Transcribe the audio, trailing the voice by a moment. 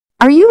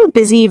Are you a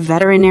busy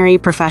veterinary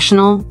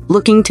professional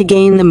looking to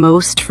gain the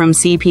most from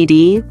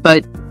CPD,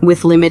 but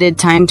with limited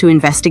time to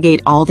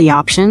investigate all the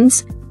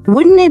options?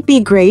 Wouldn't it be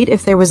great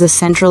if there was a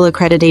central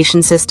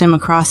accreditation system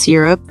across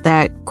Europe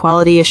that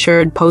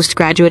quality-assured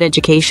postgraduate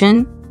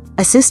education?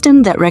 A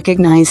system that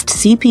recognized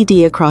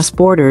CPD across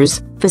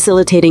borders,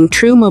 facilitating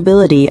true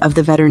mobility of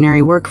the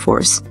veterinary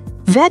workforce.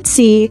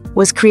 VetCEE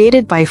was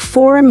created by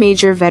 4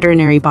 major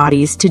veterinary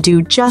bodies to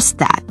do just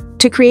that,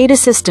 to create a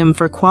system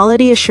for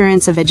quality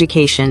assurance of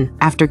education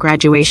after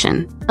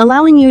graduation,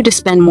 allowing you to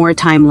spend more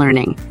time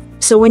learning.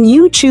 So when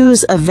you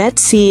choose a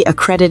VetCEE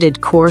accredited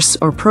course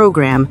or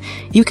program,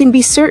 you can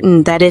be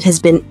certain that it has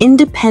been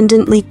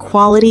independently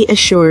quality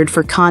assured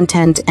for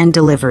content and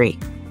delivery.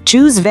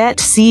 Choose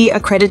VetCEE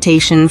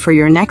Accreditation for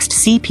your next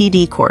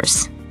CPD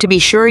course to be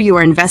sure you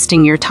are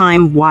investing your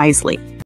time wisely.